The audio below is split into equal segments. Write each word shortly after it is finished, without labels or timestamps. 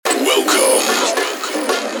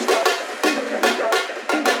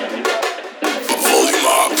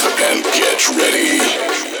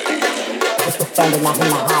surfando na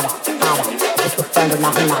rima rara, rara. Tô surfando na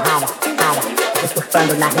rima rara, rara. Tô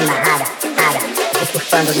surfando na rima rara, rara. Tô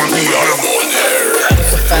surfando na rima rara. Tô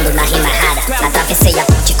surfando na rima rara. Atravessei a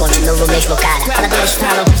ponte, continuo o mesmo cara. Faladores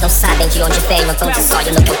falam, não sabem de onde venho. Tão de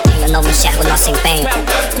sódio no que eu tenho, não enxergo nosso empenho.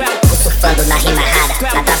 Tô surfando na rima rara.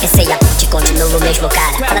 Atravessei a ponte, continuo o mesmo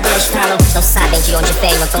cara. Faladores falam, não sabem de onde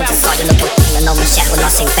venho. Tão de sódio no que eu tenho, não enxergo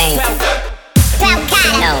nosso empenho.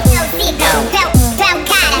 Não,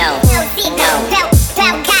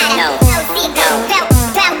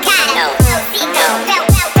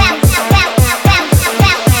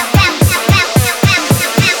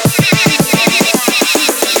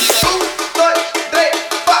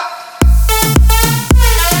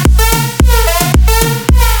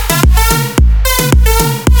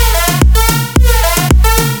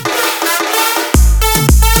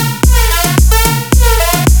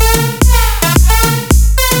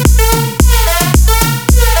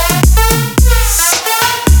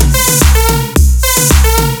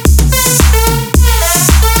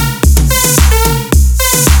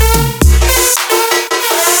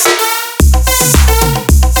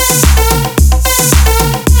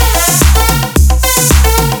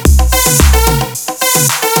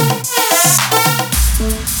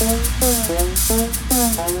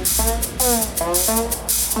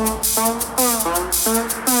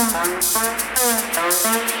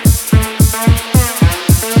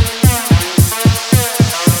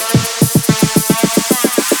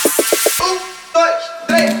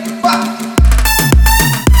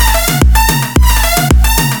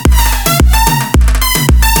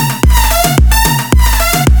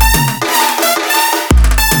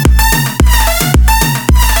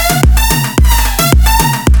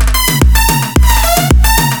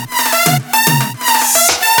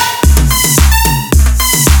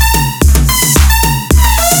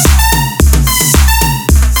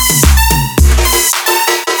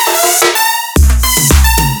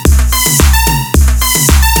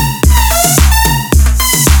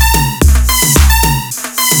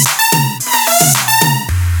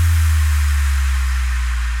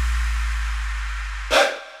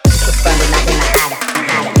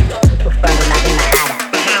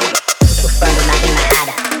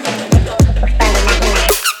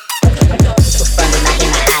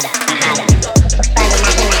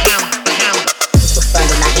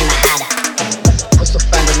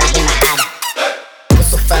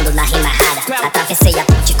 Atravessei a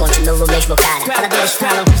ponte, continuo o mesmo cara. Faladores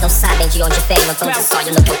falam, não sabem de onde venho. Tão de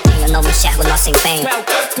sódio no que eu tenho, não enxergo nosso empenho.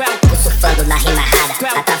 Tô surfando na rima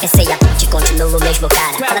rara. Atravessei a ponte, continuo o mesmo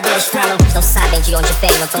cara. Faladores falam, não sabem de onde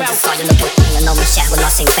venho. Tão de sódio no que eu tenho, não enxergo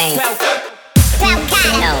nosso empenho.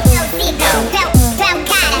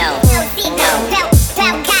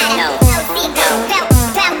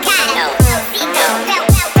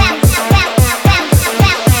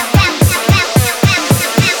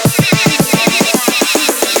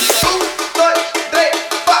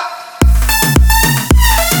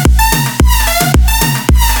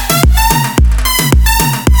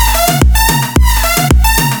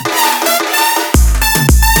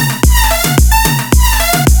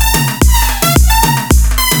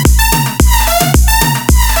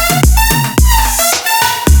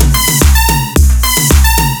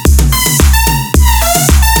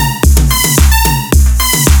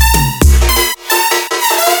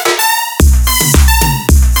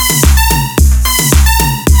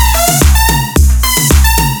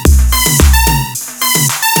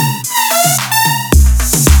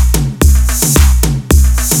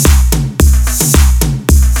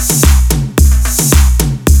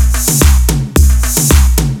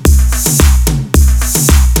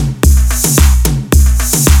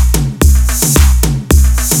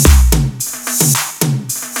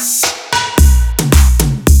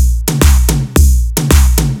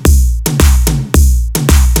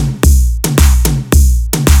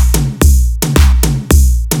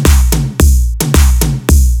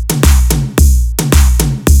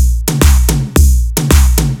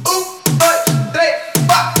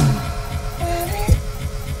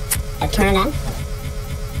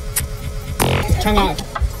 Turn it.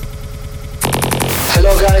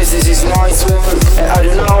 Hello guys, this is Nice One and are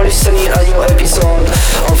you now listening a new episode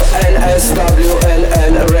of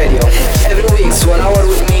NSWLL Radio. Every week, 1 hour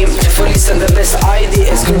with me for listen the best ID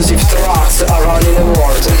exclusive tracks around in the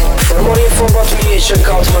world. For more info about me, check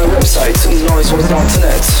out my website,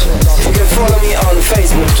 noiseworld.net. You can follow me on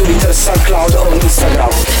Facebook, Twitter, SoundCloud or Instagram.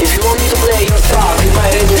 If you want me to play your track in my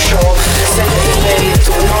radio show, send an email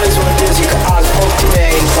to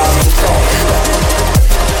noiseworldmusic@hotmail.com.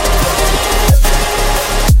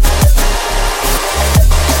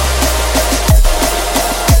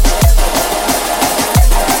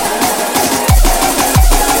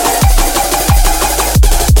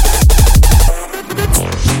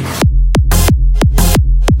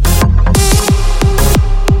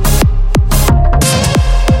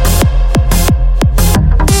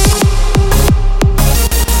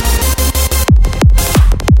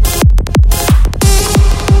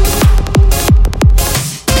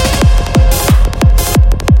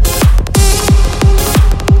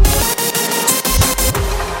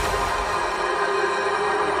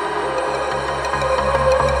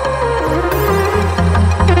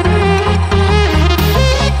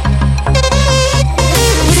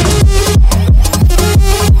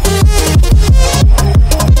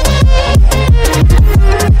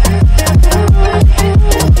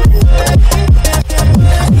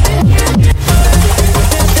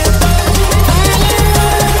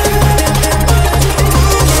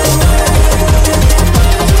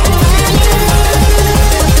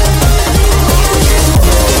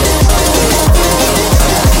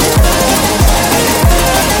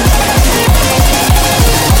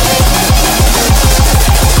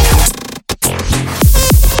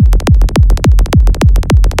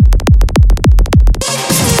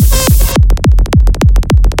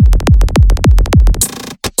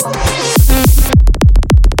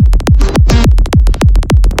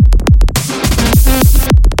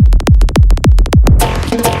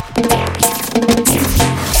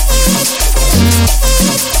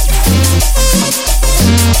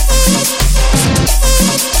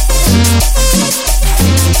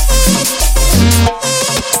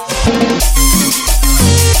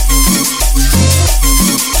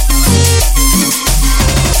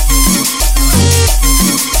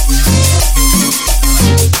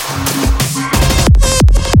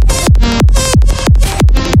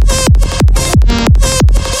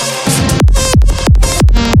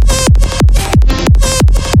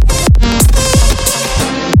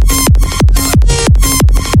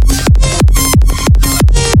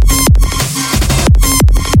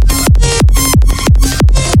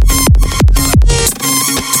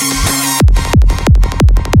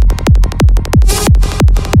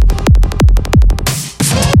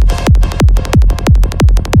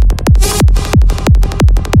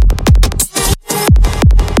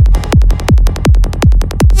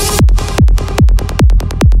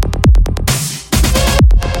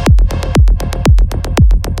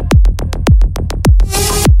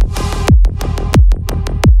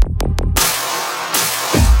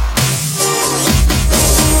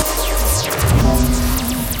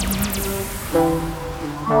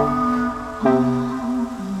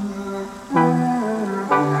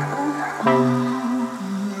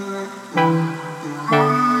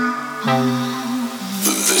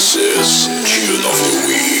 This is Tune of the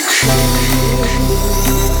week.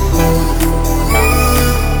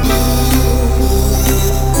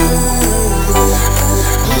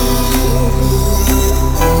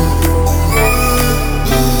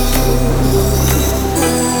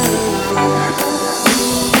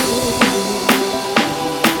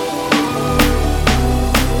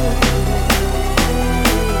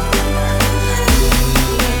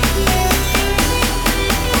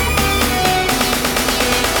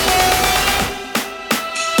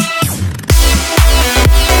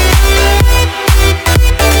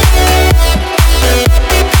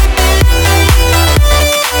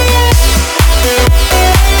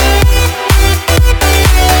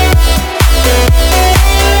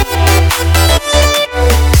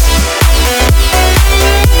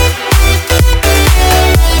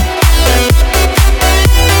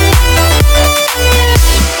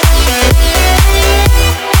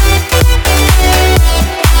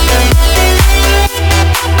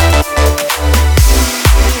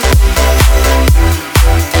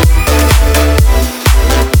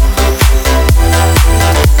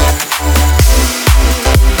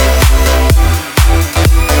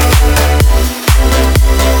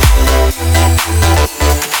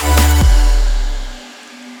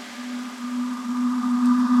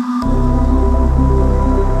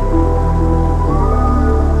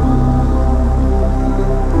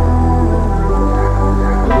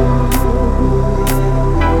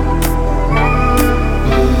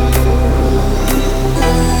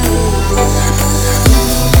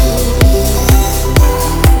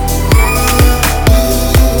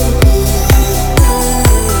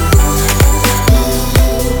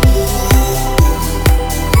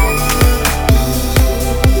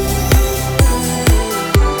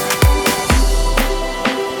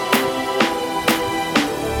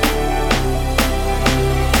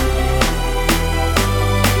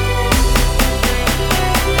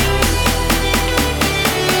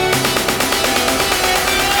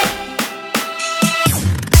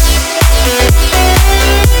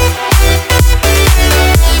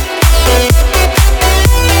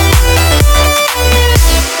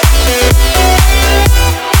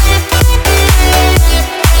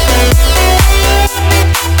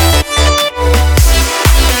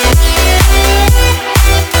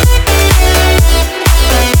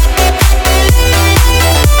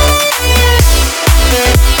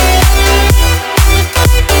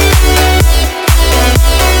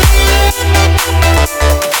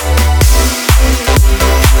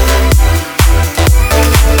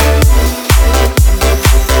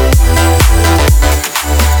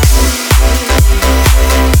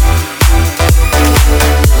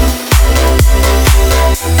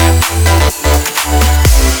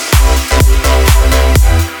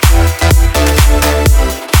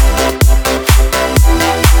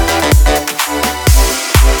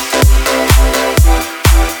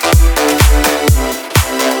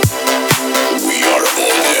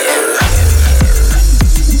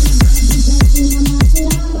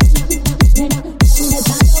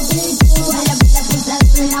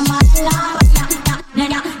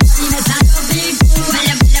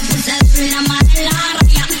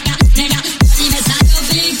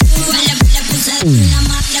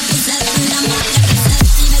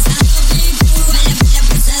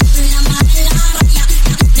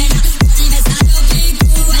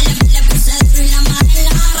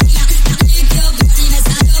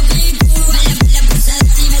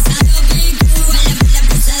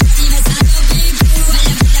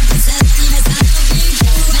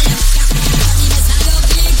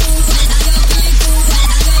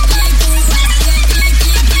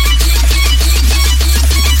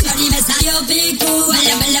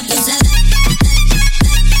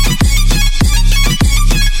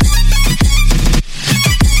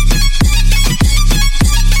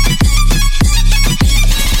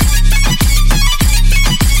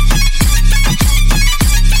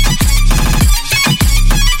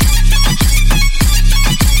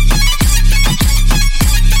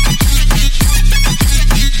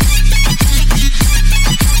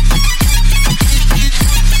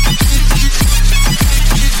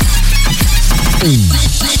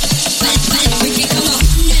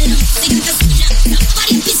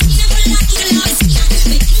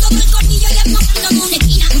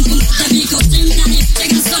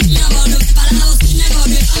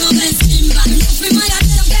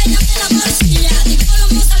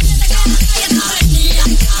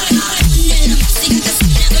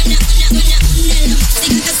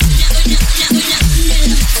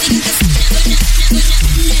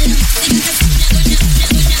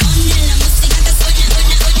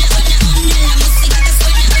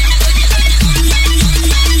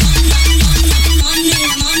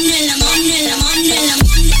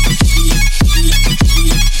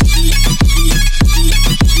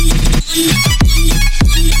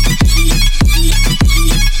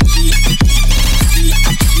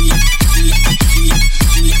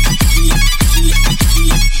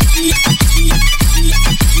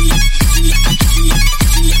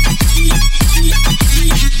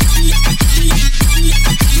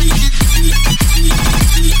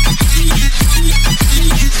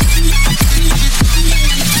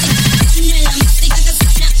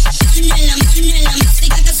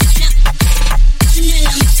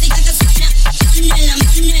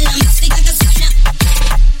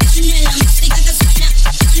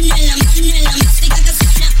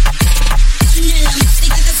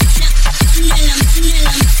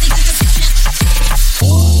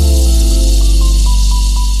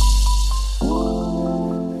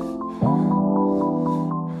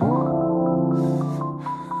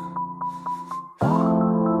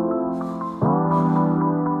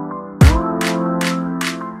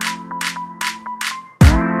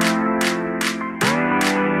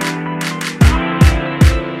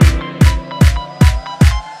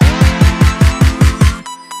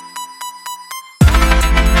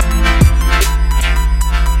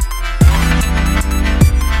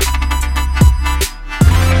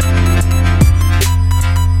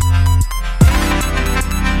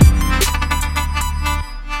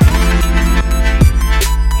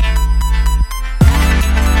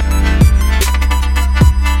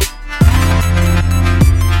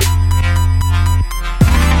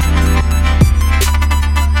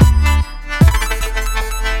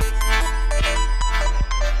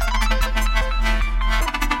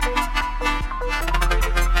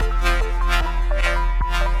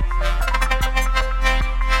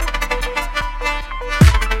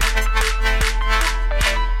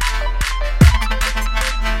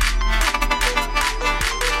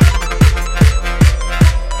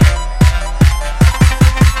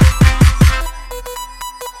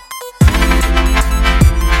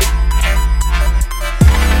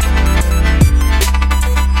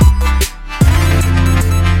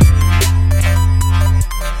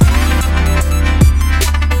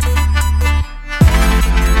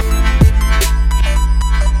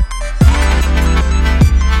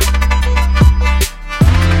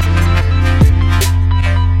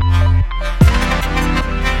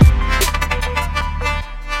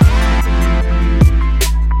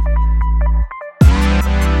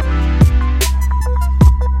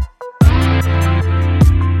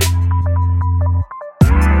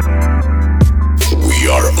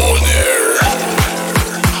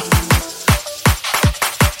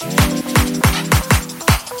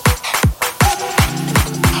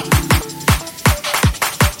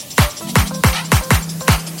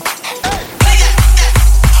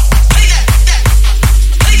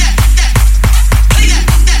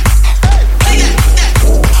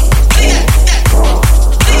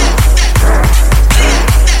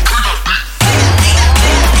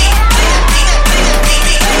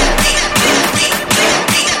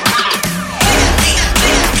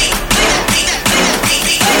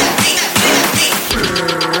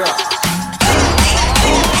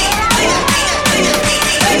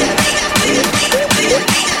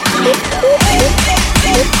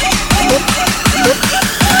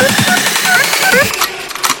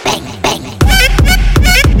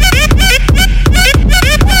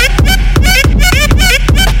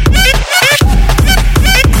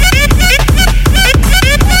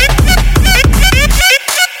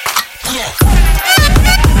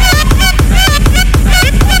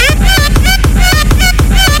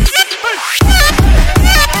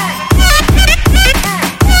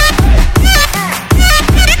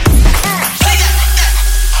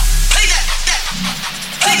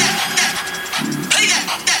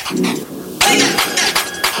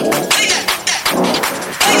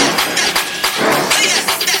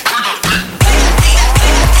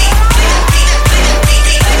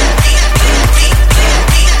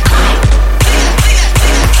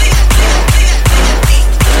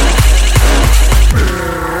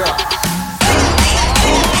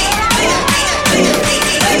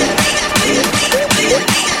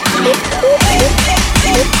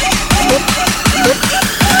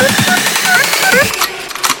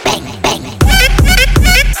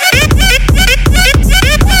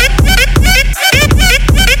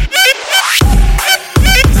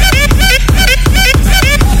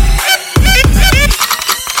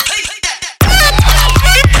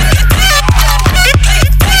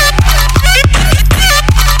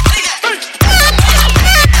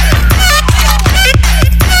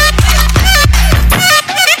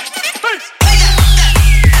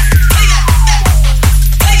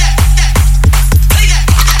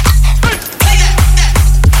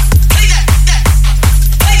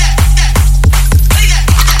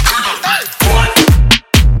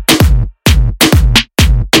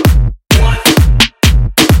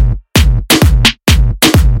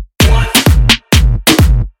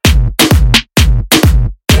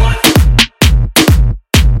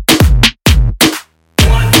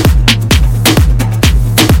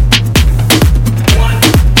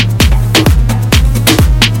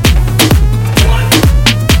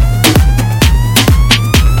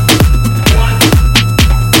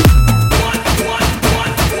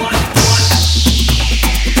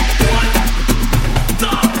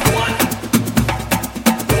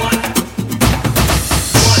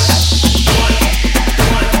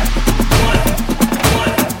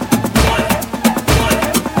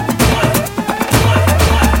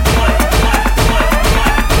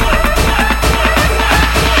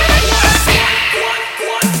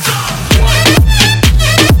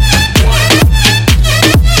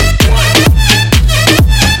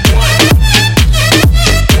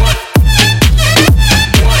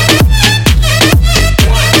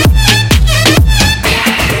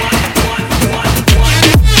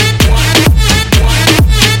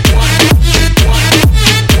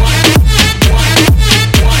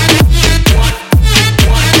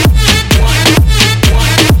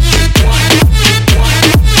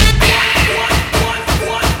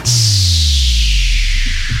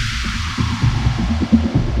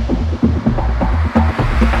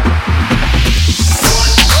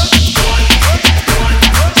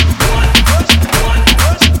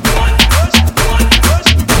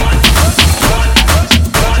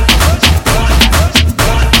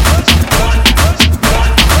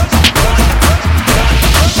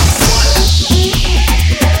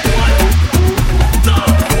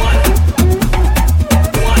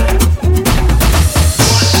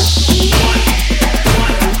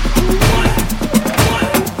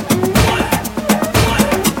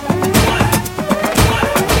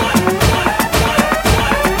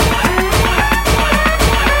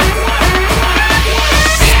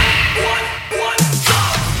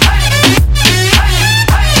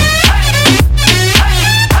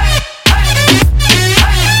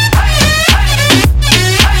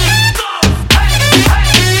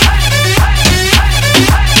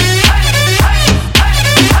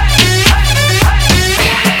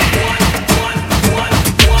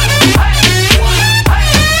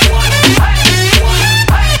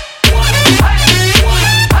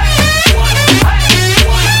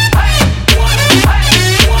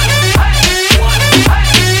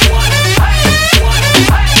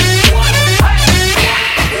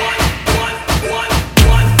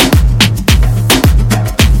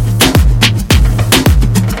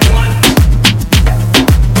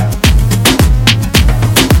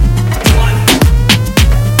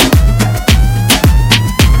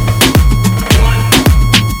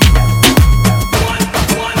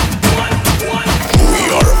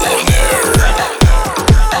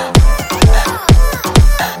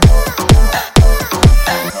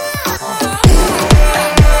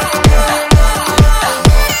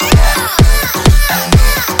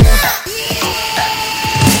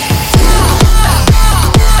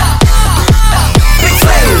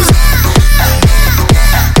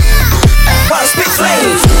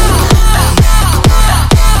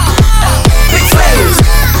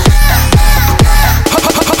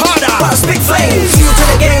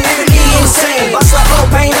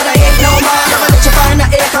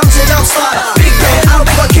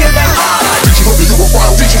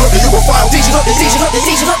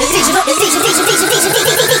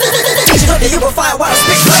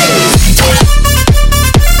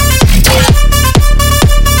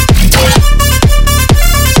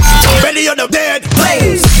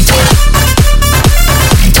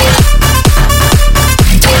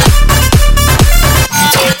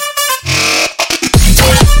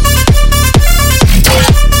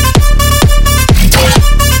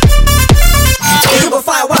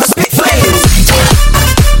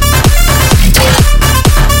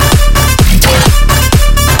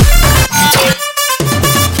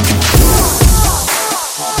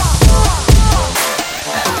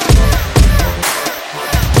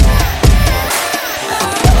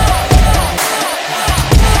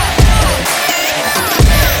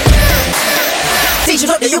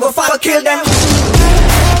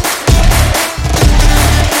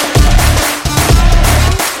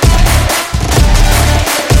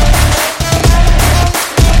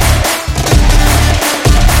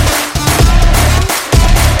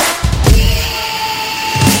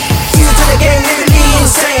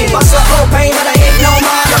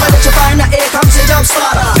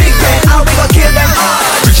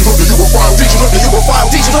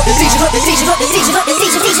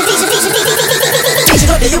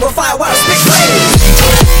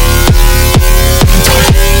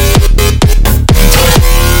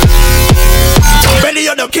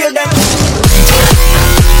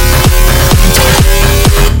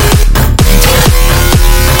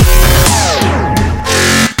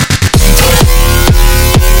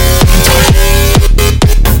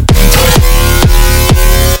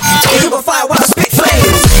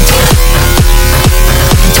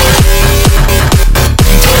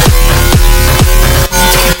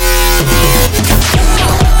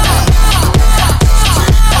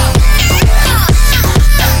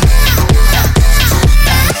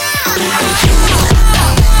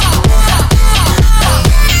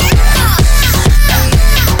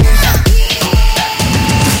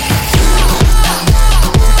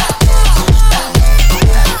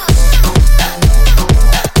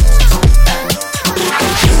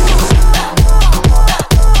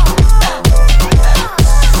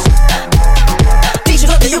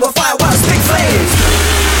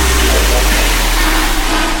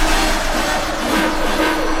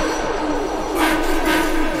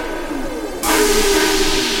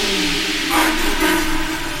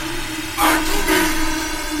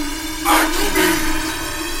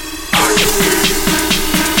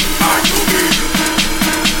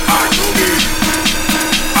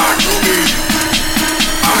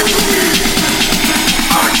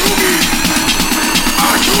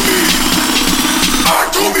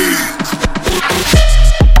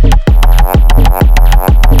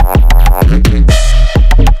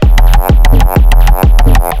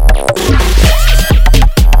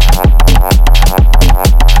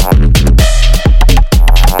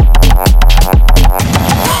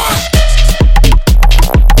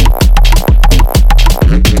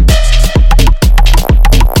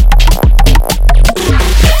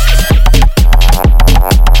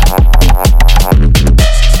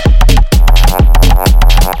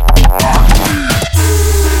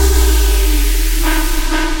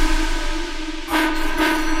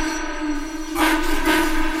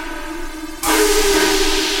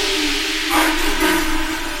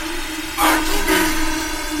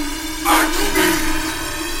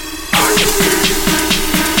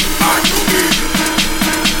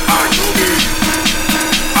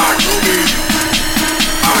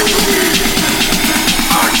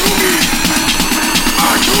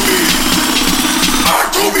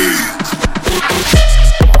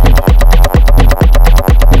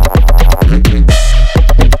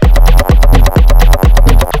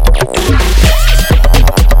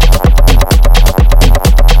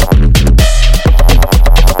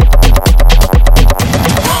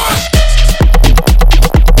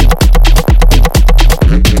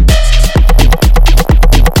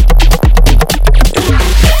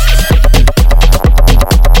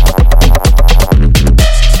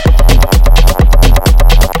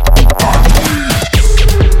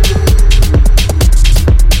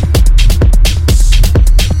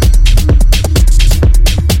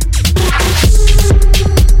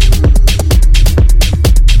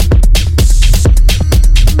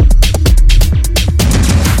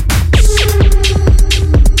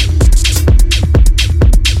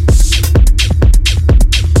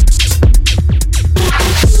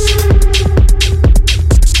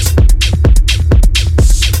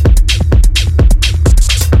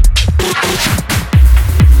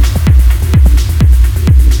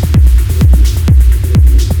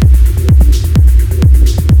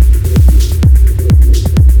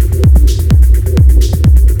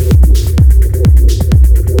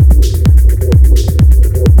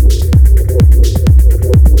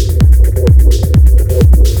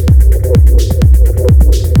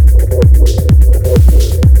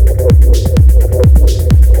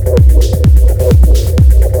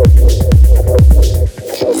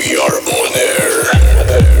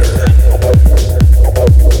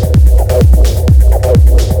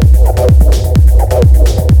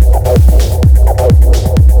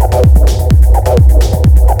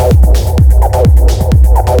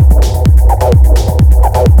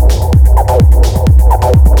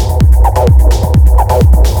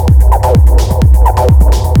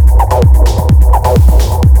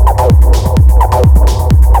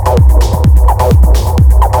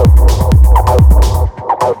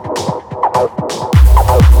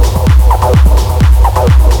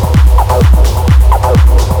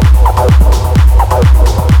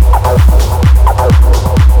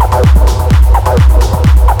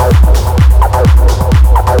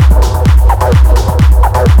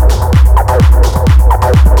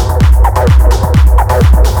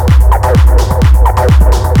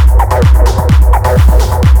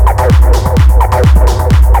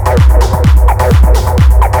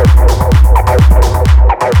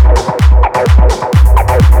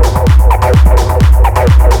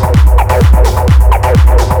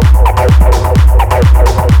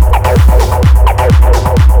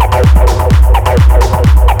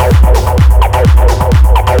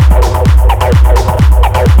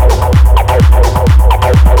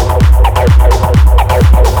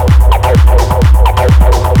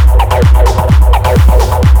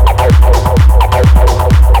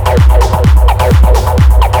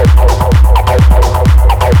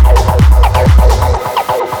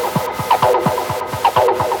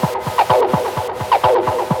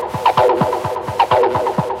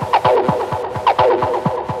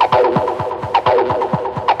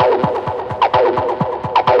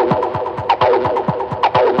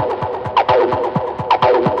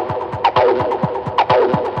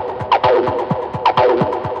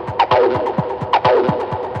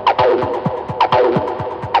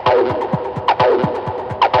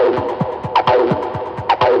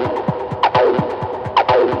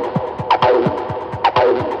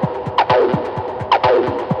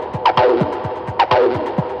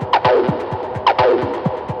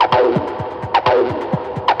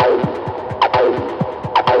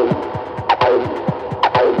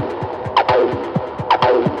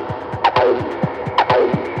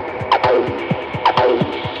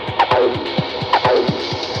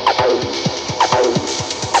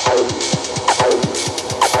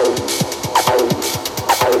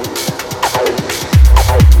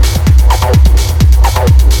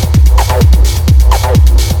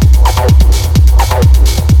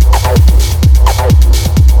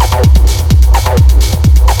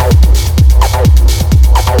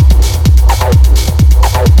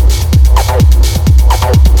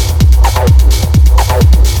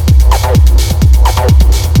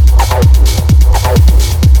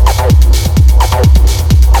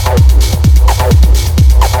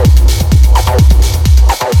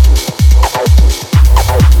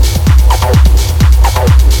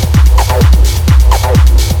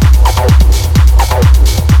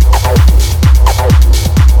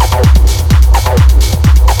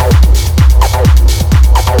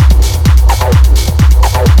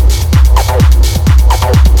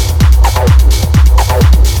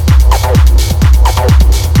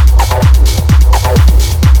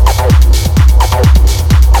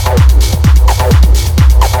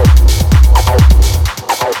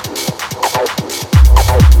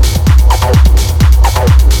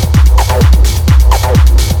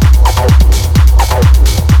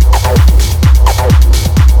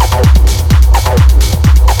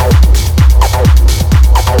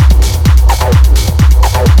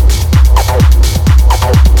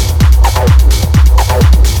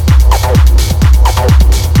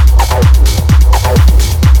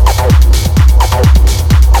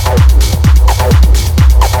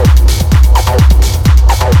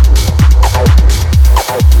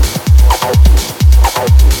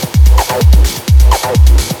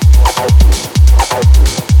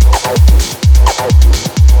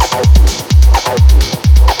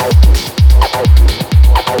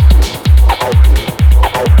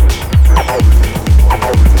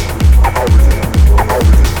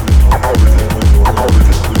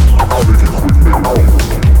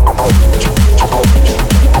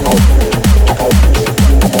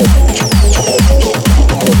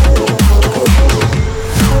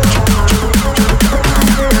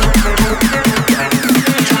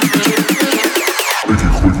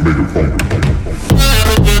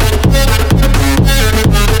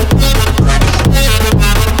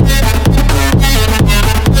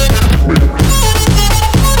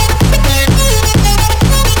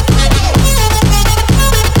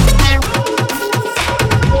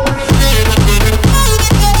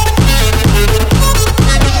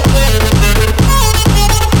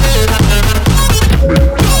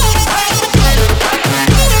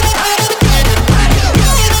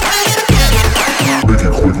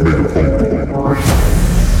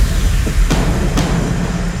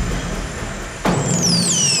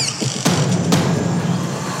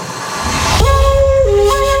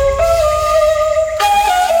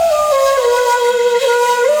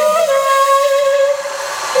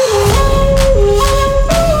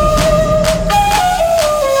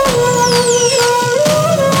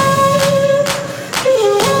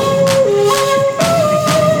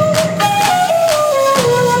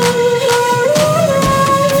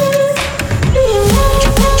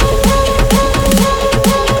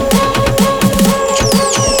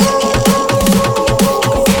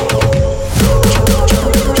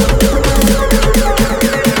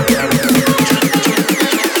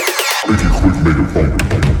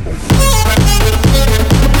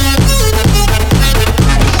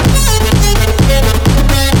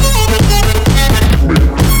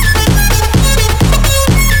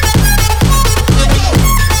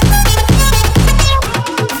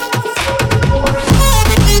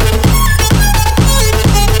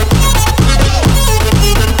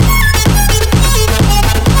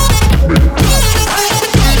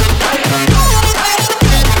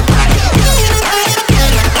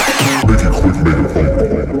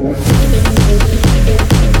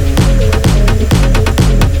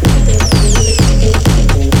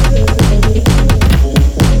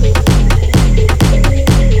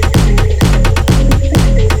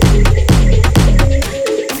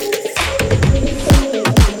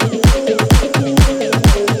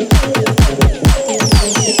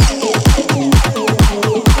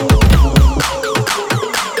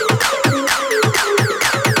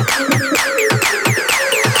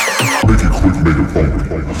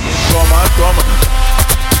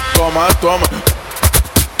 toma, toma,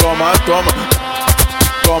 toma, toma,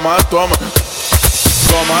 toma, toma,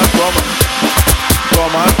 toma, toma,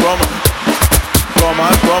 toma, toma, toma,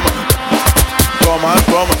 toma, toma,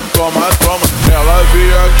 toma, toma, toma. Ela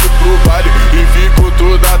veio aqui pro baile e ficou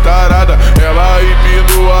toda tarada. Ela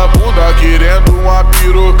empinou a bunda querendo uma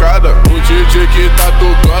pirocada. O DJ que tá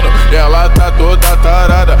tocando, ela tá toda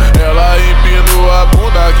tarada. Ela empinou a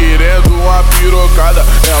bunda querendo uma pirocada.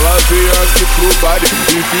 Ela veio aqui pro baile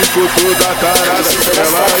e ficou toda tarada.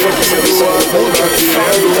 Ela empinou a bunda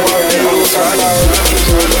querendo uma pirocada.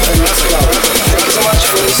 Thank you so much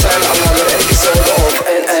for listening to another episode of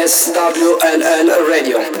NSWLL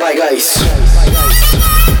Radio. Bye guys.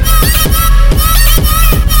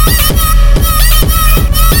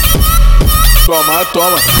 Toma,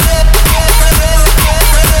 toma.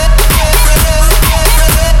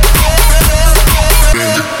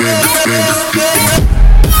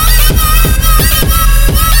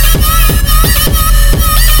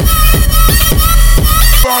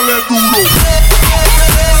 Vale duro.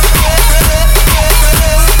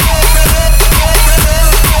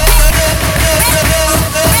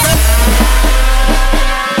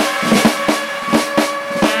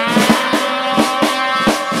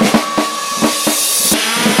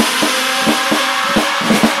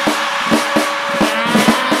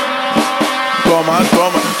 Toma,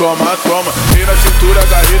 toma, toma, toma. Agarrei na cintura,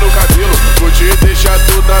 agarrei no cabelo. Vou te deixar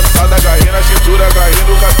toda assada. Agarrei na cintura, agarrei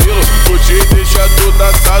no cabelo. Vou te deixar toda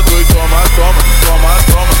assada. Oi, toma, toma, toma,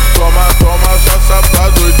 toma, toma, toma, só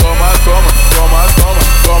safado. Oi, toma, toma, toma, toma,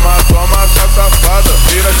 toma, toma, só safada.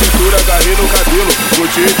 Agarrei na cintura, agarrei no cabelo. Vou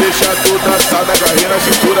te deixar toda assada. Agarrei na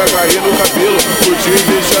cintura, agarrei no cabelo. Vou te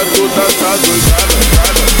deixar toda assada. Oi, nada,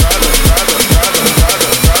 nada, nada, nada, nada,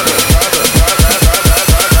 nada, nada, nada, nada.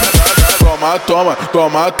 Toma, toma,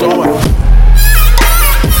 toma, toma.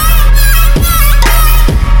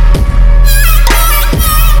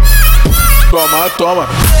 Toma, toma.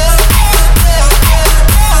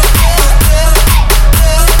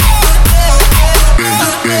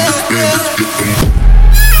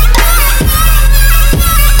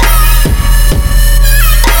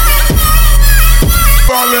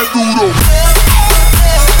 Vale duro.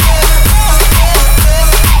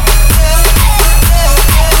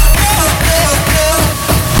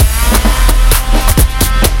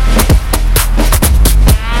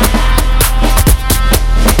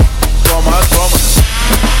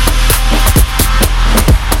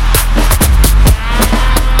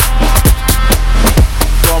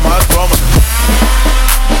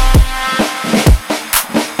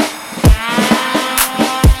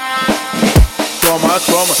 Toma,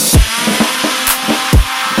 toma.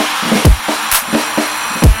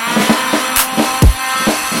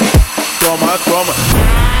 Toma, toma.